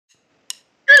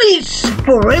Feliz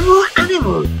forever and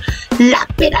ever. La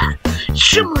Pera.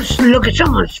 Somos lo que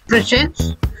somos.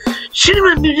 Presents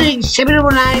Cinema Music 7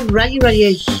 Live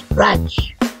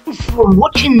RAYIRAJESHRAJ. For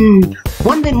watching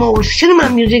one day more Cinema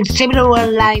Music 7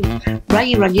 Live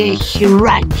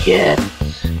RAYIRAJESHRAJ.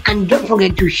 And don't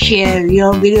forget to share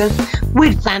your videos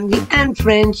with family and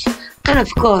friends, and of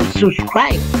course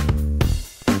subscribe.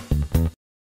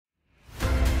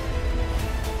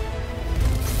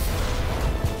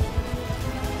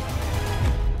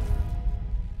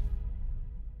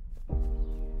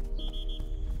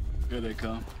 Here they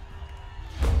come.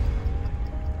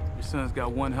 Your son's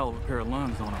got one hell of a pair of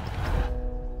lungs on him.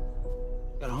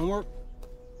 Got homework?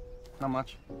 How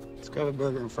much? Let's grab a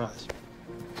burger and fries.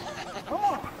 Come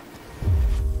on.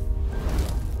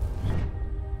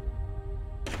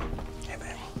 Hey,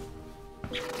 baby.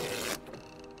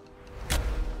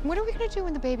 What are we gonna do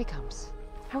when the baby comes?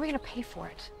 How are we gonna pay for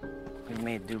it? We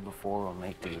made do before, we'll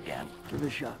make do again. Give it a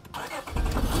shot.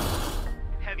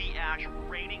 Heavy ash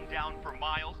raining down for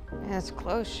miles. Yeah, it's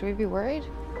close. Should we be worried?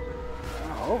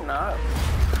 I hope not.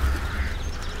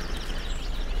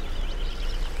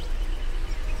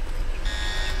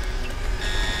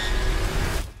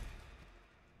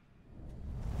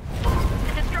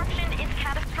 The destruction is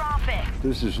catastrophic.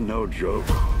 This is no joke.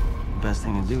 The best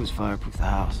thing to do is fireproof the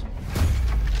house.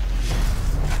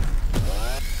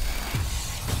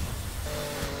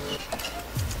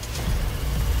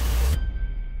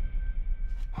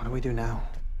 What do we do now?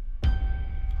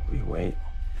 We wait.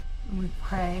 We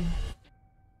pray.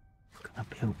 It's gonna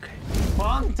be okay.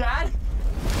 Mom, Dad?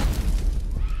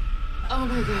 Oh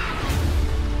my God.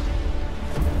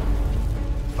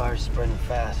 Fire's spreading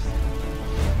fast.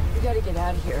 We gotta get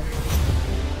out of here.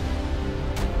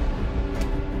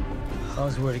 As long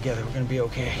as we're together, we're gonna be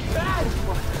okay.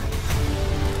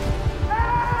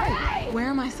 Where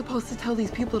am I supposed to tell these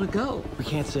people to go? We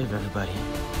can't save everybody.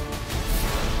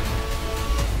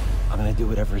 I'm gonna do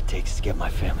whatever it takes to get my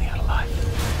family out alive.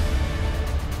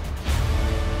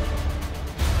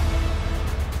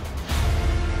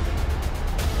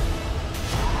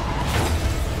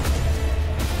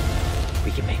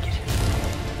 We can make it.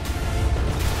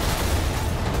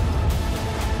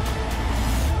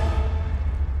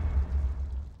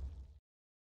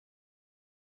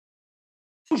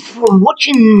 For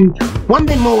watching one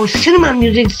day more Cinema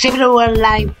Music 7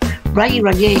 Live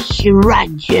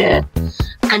RAYIRAJESHRAJ.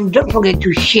 And don't forget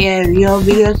to share your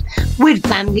videos with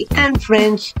family and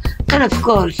friends, and of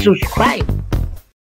course subscribe.